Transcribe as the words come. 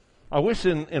I wish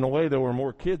in a way there were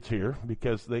more kids here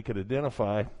because they could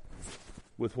identify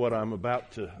with what I'm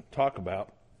about to talk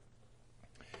about.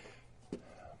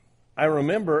 I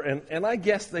remember, and I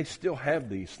guess they still have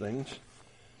these things,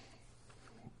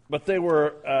 but they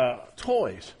were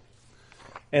toys.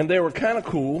 And they were kind of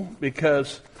cool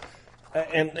because,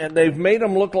 and they've made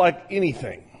them look like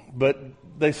anything, but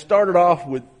they started off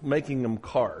with making them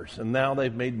cars, and now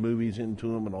they've made movies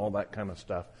into them and all that kind of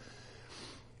stuff.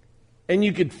 And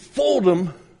you could fold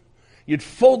them, you'd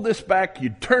fold this back,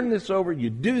 you'd turn this over,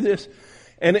 you'd do this,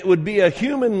 and it would be a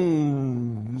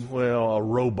human, well, a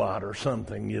robot or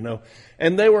something, you know.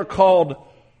 And they were called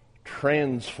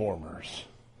Transformers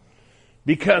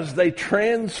because they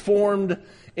transformed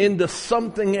into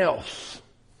something else.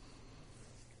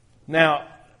 Now,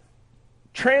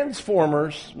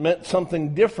 Transformers meant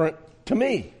something different to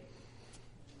me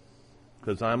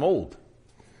because I'm old.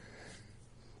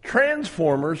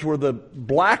 Transformers were the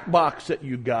black box that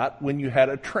you got when you had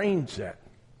a train set.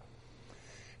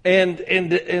 And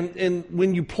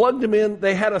when you plugged them in,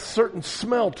 they had a certain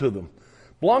smell to them.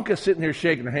 Blanca's sitting here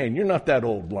shaking her hand. You're not that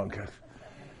old, Blanca.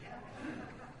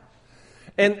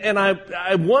 And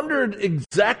I wondered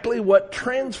exactly what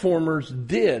Transformers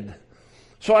did.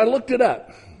 So I looked it up.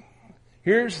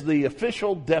 Here's the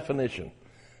official definition.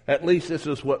 At least this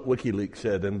is what WikiLeaks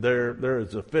said, and they're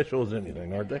as official as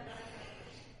anything, aren't they?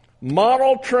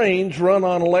 Model trains run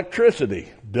on electricity.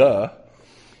 Duh.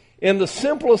 In the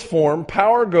simplest form,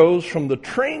 power goes from the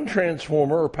train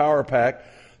transformer or power pack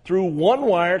through one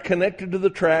wire connected to the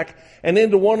track and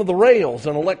into one of the rails.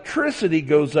 And electricity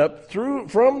goes up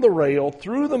from the rail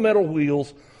through the metal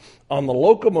wheels on the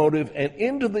locomotive and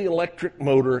into the electric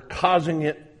motor, causing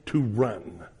it to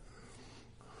run.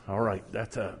 All right,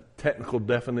 that's a technical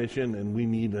definition, and we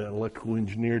need an electrical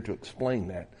engineer to explain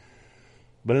that.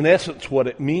 But in essence, what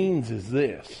it means is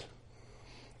this.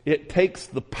 It takes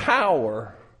the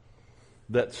power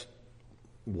that's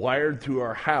wired through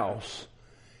our house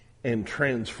and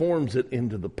transforms it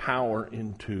into the power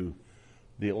into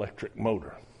the electric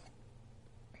motor.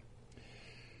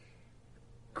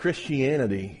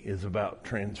 Christianity is about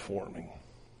transforming.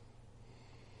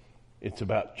 It's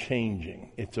about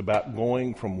changing. It's about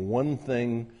going from one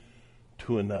thing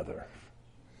to another.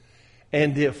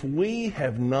 And if we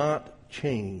have not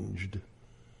changed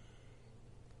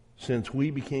since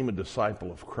we became a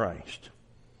disciple of Christ,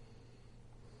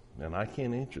 and I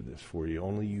can't answer this for you,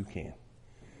 only you can,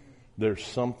 there's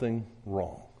something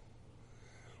wrong.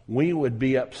 We would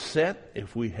be upset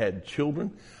if we had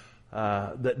children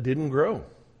that didn't grow.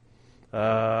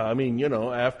 After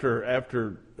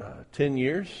 10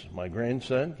 years, my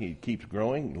grandson, he keeps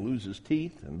growing, loses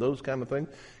teeth and those kind of things.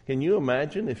 Can you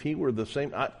imagine if he were the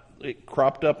same? It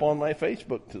cropped up on my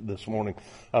Facebook this morning,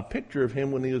 a picture of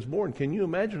him when he was born. Can you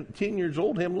imagine 10 years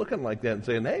old, him looking like that and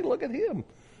saying, hey, look at him.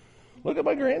 Look at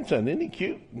my grandson. Isn't he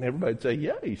cute? And everybody'd say,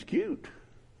 yeah, he's cute.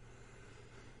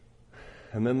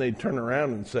 And then they'd turn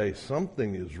around and say,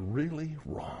 something is really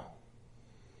wrong.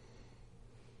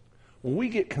 Well, we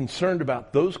get concerned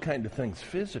about those kind of things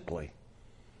physically,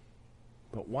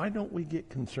 but why don't we get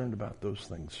concerned about those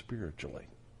things spiritually?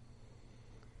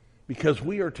 Because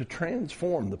we are to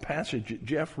transform. The passage that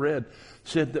Jeff read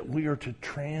said that we are to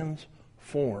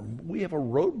transform. We have a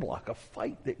roadblock, a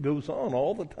fight that goes on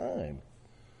all the time.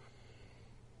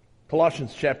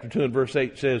 Colossians chapter 2 and verse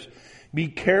 8 says, be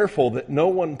careful that no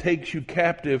one takes you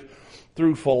captive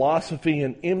through philosophy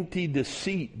and empty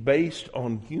deceit based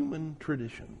on human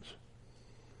traditions.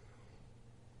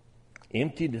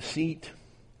 Empty deceit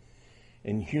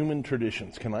and human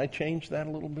traditions. Can I change that a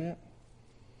little bit?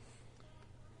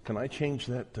 Can I change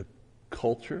that to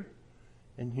culture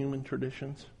and human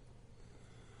traditions?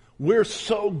 We're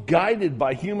so guided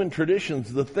by human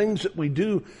traditions, the things that we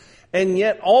do, and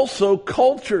yet also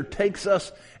culture takes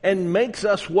us and makes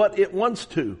us what it wants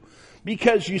to.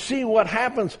 Because you see what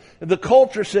happens, the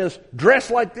culture says, dress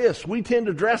like this. We tend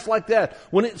to dress like that.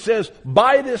 When it says,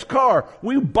 buy this car,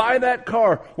 we buy that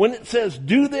car. When it says,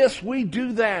 do this, we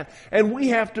do that. And we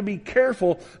have to be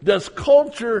careful. Does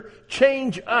culture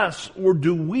change us, or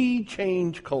do we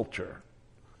change culture?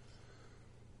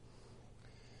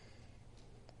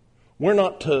 We're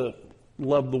not to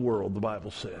love the world, the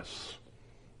Bible says.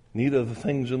 Neither the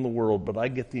things in the world, but I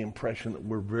get the impression that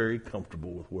we're very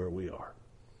comfortable with where we are.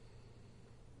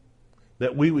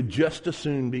 That we would just as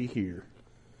soon be here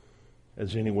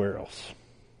as anywhere else.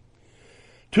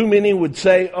 Too many would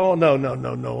say, oh, no,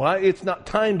 it's not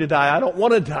time to die. I don't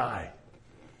want to die.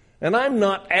 And I'm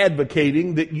not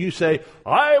advocating that you say,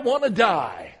 I want to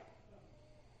die.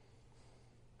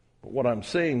 But what I'm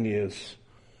saying is,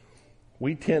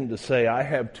 we tend to say, I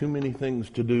have too many things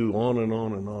to do, on and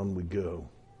on and on we go.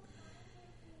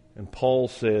 And Paul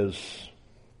says,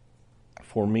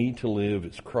 for me to live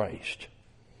is Christ,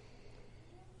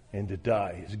 and to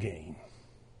die is gain.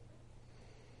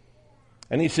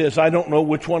 And he says, I don't know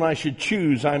which one I should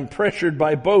choose. I'm pressured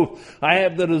by both. I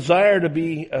have the desire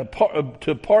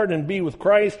to part and be with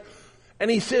Christ.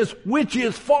 And he says, which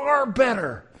is far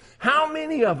better? How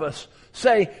many of us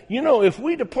say, if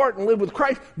we depart and live with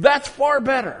Christ, that's far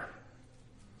better?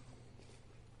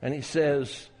 And he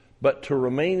says, but to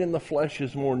remain in the flesh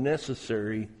is more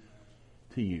necessary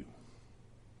to you.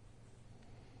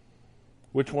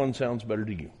 Which one sounds better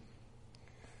to you?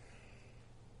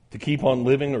 To keep on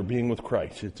living or being with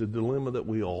Christ? It's a dilemma that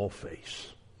we all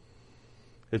face.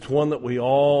 It's one that we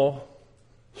all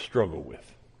struggle with.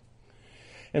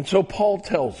 And so Paul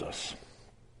tells us,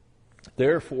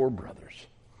 therefore, brothers,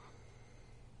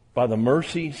 by the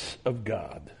mercies of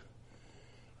God,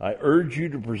 I urge you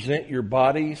to present your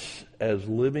bodies as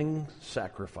living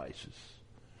sacrifices.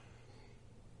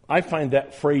 I find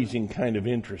that phrasing kind of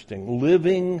interesting.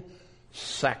 Living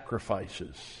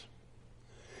sacrifices.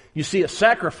 You see, a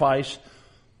sacrifice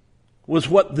was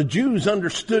what the Jews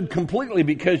understood completely,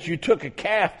 because you took a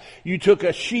calf, you took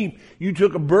a sheep, you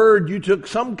took a bird, you took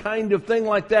some kind of thing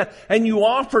like that, and you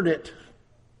offered it.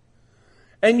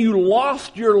 And you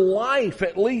lost your life,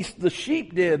 at least the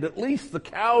sheep did, at least the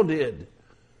cow did.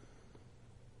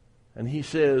 And he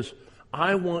says,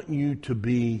 I want you to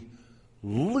be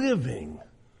living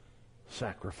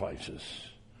sacrifices.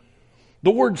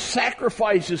 The word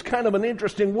sacrifice is kind of an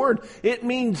interesting word. It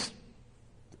means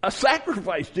a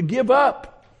sacrifice, to give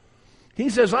up.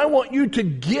 He says, I want you to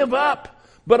give up,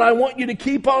 but I want you to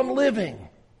keep on living.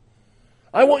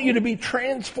 I want you to be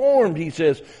transformed, he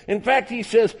says. In fact, he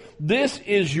says, this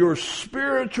is your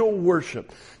spiritual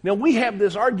worship. Now, we have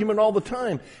this argument all the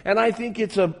time, and I think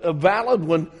it's a valid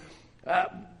one,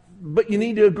 but you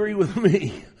need to agree with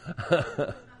me.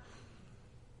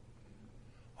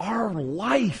 Our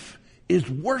life is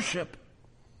worship.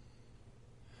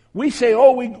 We say,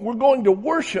 we're going to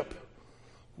worship.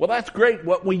 Well, that's great.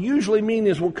 What we usually mean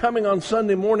is we're coming on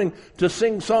Sunday morning to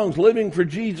sing songs, living for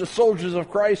Jesus, soldiers of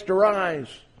Christ, arise.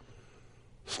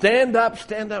 Stand up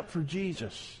for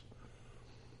Jesus.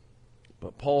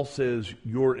 But Paul says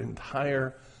your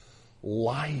entire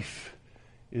life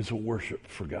is a worship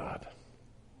for God.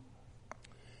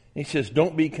 He says,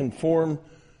 don't be conformed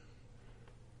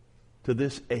to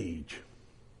this age.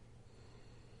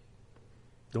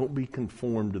 Don't be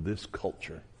conformed to this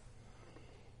culture,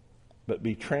 but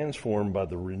be transformed by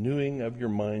the renewing of your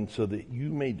mind, so that you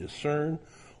may discern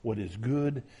what is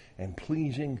good and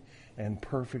pleasing and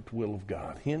perfect will of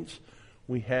God. Hence,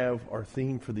 we have our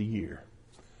theme for the year.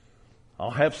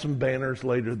 I'll have some banners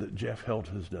later that Jeff Helt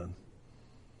has done.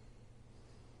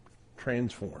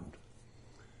 Transformed.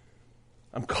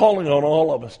 I'm calling on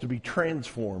all of us to be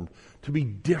transformed, to be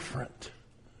different,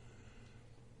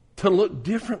 to look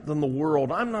different than the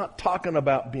world. I'm not talking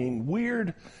about being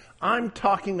weird. I'm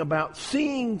talking about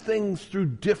seeing things through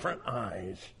different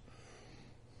eyes.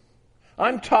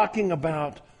 I'm talking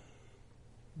about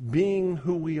being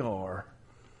who we are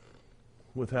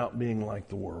without being like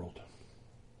the world.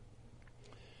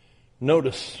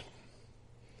 Notice,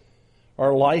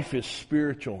 our life is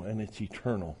spiritual and it's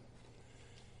eternal.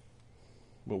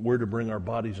 But we're to bring our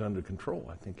bodies under control.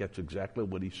 I think that's exactly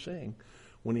what he's saying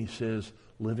when he says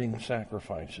living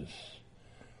sacrifices.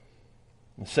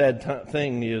 The sad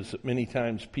thing is that many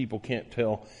times people can't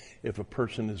tell if a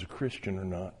person is a Christian or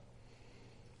not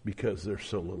because there's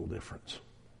so little difference.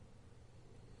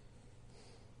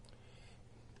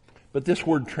 But this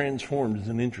word transformed is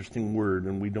an interesting word,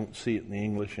 and we don't see it in the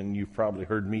English, and you've probably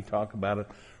heard me talk about it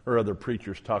or other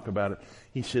preachers talk about it.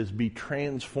 He says, be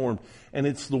transformed. And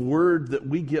it's the word that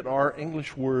we get our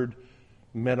English word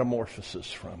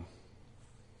metamorphosis from.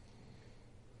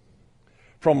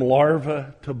 From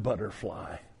larva to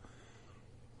butterfly.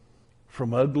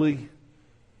 From ugly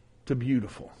to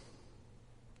beautiful.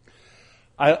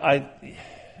 I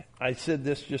said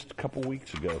this just a couple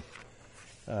weeks ago.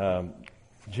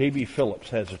 J.B.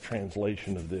 Phillips has a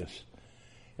translation of this.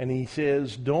 And he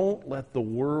says, don't let the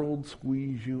world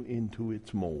squeeze you into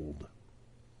its mold.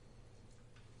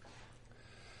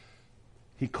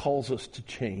 He calls us to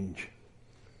change,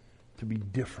 to be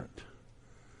different,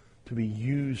 to be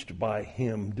used by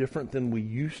him, different than we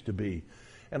used to be.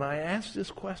 And I ask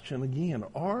this question again,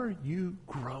 are you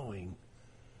growing?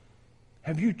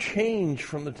 Have you changed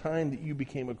from the time that you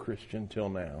became a Christian till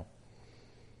now?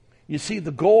 You see,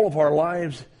 the goal of our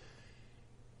lives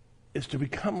is to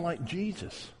become like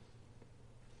Jesus.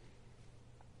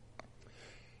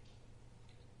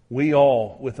 We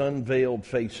all with unveiled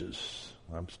faces.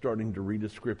 I'm starting to read a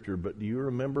scripture, but do you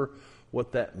remember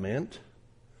what that meant?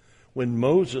 When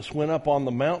Moses went up on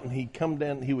the mountain, he'd come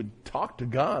down, he would talk to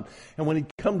God. And when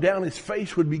he'd come down, his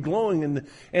face would be glowing.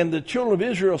 And the children of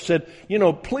Israel said,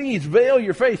 please veil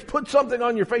your face. Put something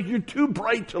on your face. You're too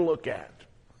bright to look at.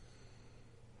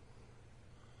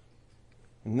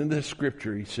 And in this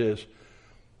scripture, he says,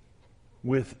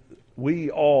 we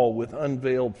all with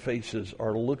unveiled faces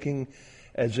are looking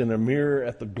as in a mirror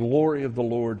at the glory of the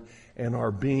Lord and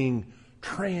are being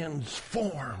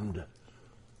transformed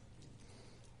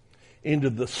into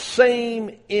the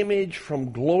same image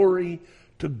from glory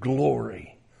to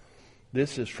glory.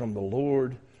 This is from the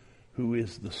Lord who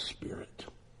is the Spirit.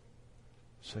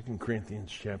 2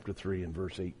 Corinthians chapter 3 and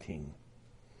verse 18.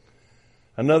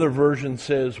 Another version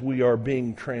says we are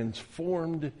being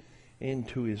transformed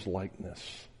into His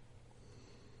likeness.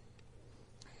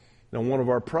 Now, one of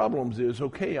our problems is,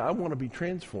 okay, I want to be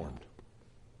transformed.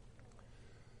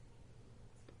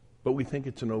 But we think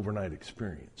it's an overnight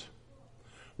experience.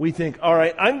 We think, all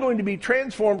right, I'm going to be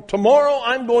transformed. Tomorrow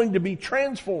I'm going to be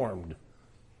transformed.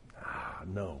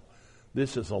 No.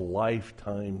 This is a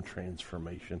lifetime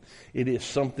transformation. It is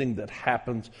something that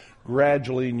happens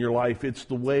gradually in your life. It's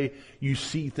the way you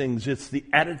see things. It's the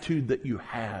attitude that you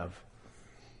have.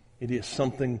 It is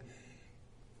something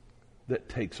that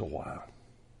takes a while.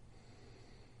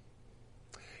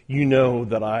 You know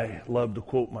that I love to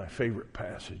quote my favorite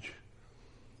passage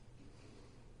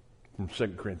from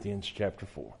 2 Corinthians chapter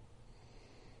 4.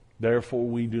 Therefore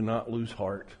we do not lose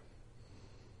heart,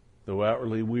 though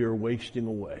outwardly we are wasting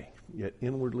away, yet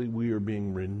inwardly we are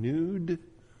being renewed.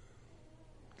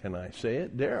 Can I say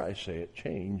it? Dare I say it?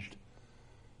 Changed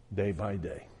day by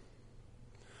day.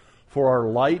 For our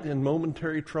light and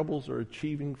momentary troubles are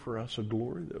achieving for us a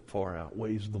glory that far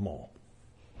outweighs them all.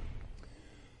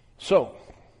 So,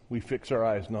 we fix our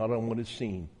eyes not on what is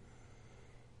seen,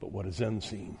 but what is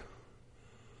unseen.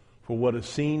 For what is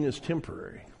seen is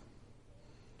temporary,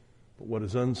 but what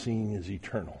is unseen is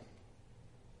eternal.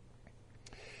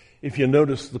 If you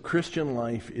notice, the Christian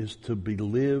life is to be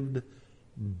lived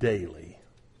daily.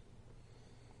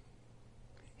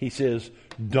 He says,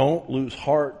 don't lose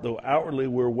heart, though outwardly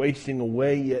we're wasting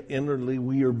away, yet inwardly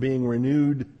we are being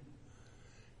renewed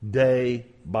day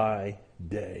by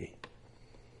day.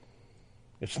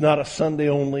 It's not a Sunday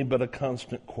only, but a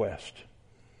constant quest.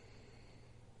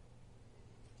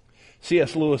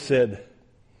 C.S. Lewis said,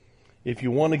 if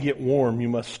you want to get warm, you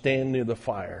must stand near the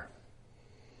fire.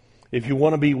 If you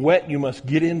want to be wet, you must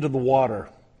get into the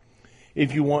water.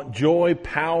 If you want joy,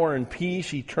 power, and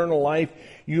peace, eternal life,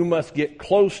 you must get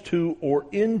close to or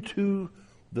into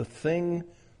the thing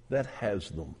that has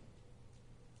them.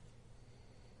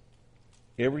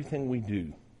 Everything we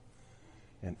do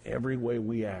and every way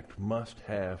we act must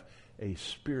have a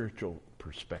spiritual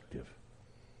perspective.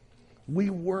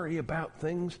 We worry about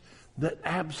things that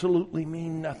absolutely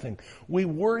mean nothing. We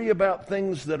worry about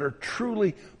things that are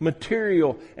truly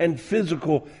material and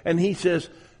physical. And he says,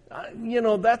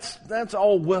 that's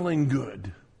all well and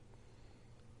good.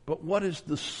 But what is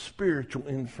the spiritual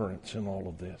inference in all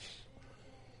of this?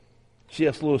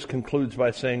 C.S. Lewis concludes by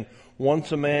saying,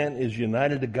 once a man is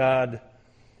united to God,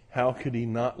 how could he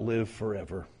not live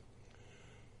forever?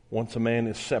 Once a man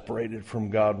is separated from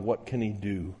God, what can he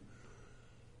do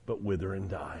but wither and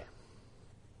die?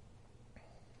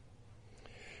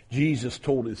 Jesus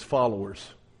told his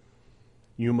followers,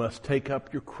 you must take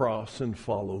up your cross and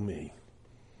follow me.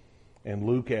 And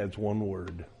Luke adds one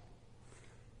word,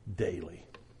 daily.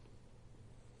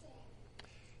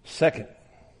 Second,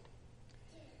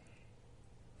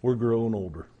 we're growing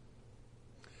older.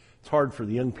 It's hard for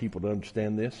the young people to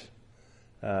understand this.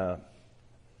 But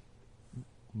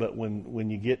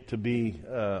when you get to be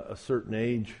a certain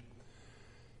age,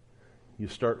 you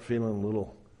start feeling a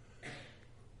little...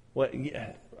 Well,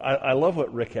 yeah, I love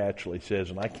what Rick actually says,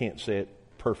 and I can't say it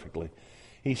perfectly.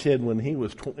 He said when he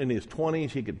was in his 20s,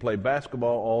 he could play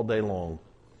basketball all day long.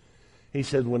 He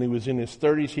said when he was in his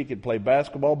 30s, he could play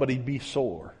basketball, but he'd be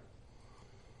sore.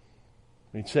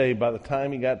 He'd say by the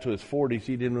time he got to his 40s,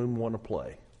 he didn't even want to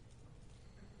play.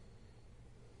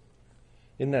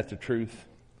 Isn't that the truth?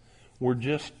 We're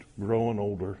just growing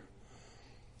older.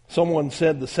 Someone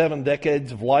said the 7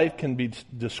 decades of life can be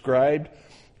described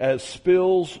as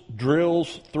spills,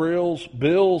 drills, thrills,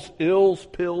 bills, ills,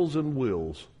 pills, and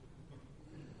wills.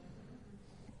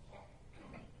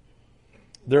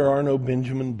 There are no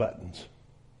Benjamin Buttons.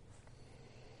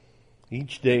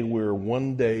 Each day we're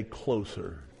one day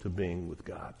closer to being with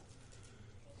God.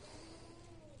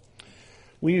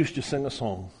 We used to sing a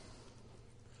song,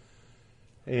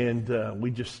 and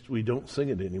we don't sing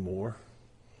it anymore.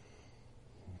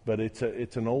 But it's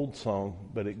an old song,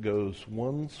 but it goes,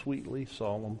 one sweetly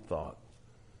solemn thought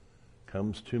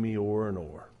comes to me o'er and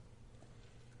o'er.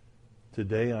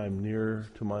 Today I'm nearer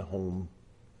to my home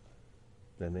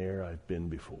than e'er I've been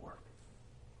before.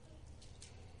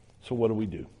 So what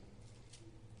do?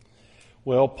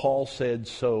 Well, Paul said,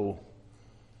 so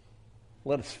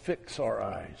let us fix our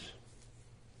eyes.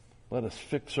 Let us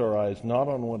fix our eyes not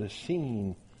on what is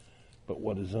seen, but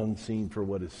what is unseen, for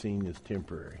what is seen is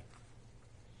temporary.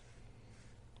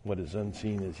 What is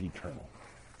unseen is eternal.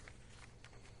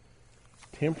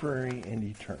 Temporary and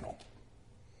eternal.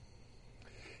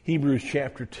 Hebrews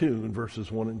chapter 2 and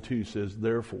verses 1 and 2 says,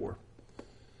 therefore,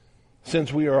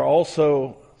 since we are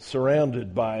also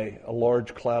surrounded by a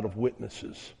large cloud of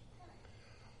witnesses,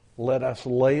 let us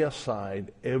lay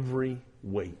aside every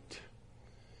weight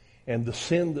and the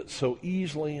sin that so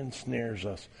easily ensnares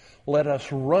us. Let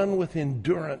us run with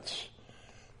endurance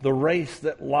the race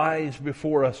that lies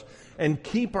before us and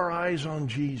keep our eyes on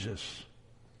Jesus,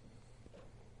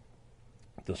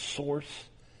 the source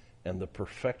and the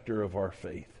perfecter of our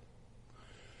faith,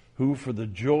 who for the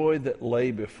joy that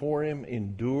lay before him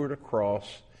endured a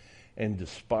cross and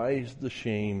despised the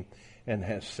shame and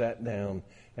has sat down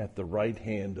at the right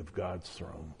hand of God's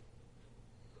throne.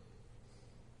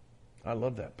 I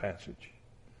love that passage.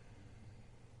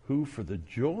 Who for the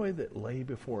joy that lay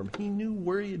before him, he knew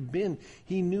where he had been.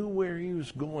 He knew where he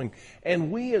was going.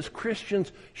 And we as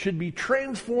Christians should be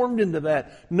transformed into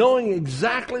that, knowing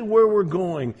exactly where we're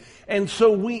going. And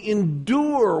so we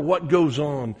endure what goes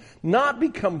on, not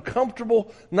become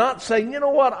comfortable, not say, you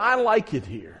know what, I like it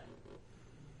here,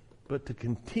 but to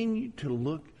continue to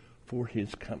look for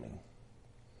his coming.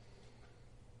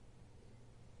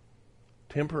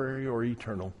 Temporary or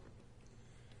eternal,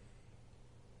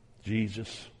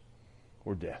 Jesus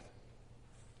or death.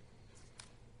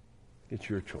 It's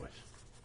your choice.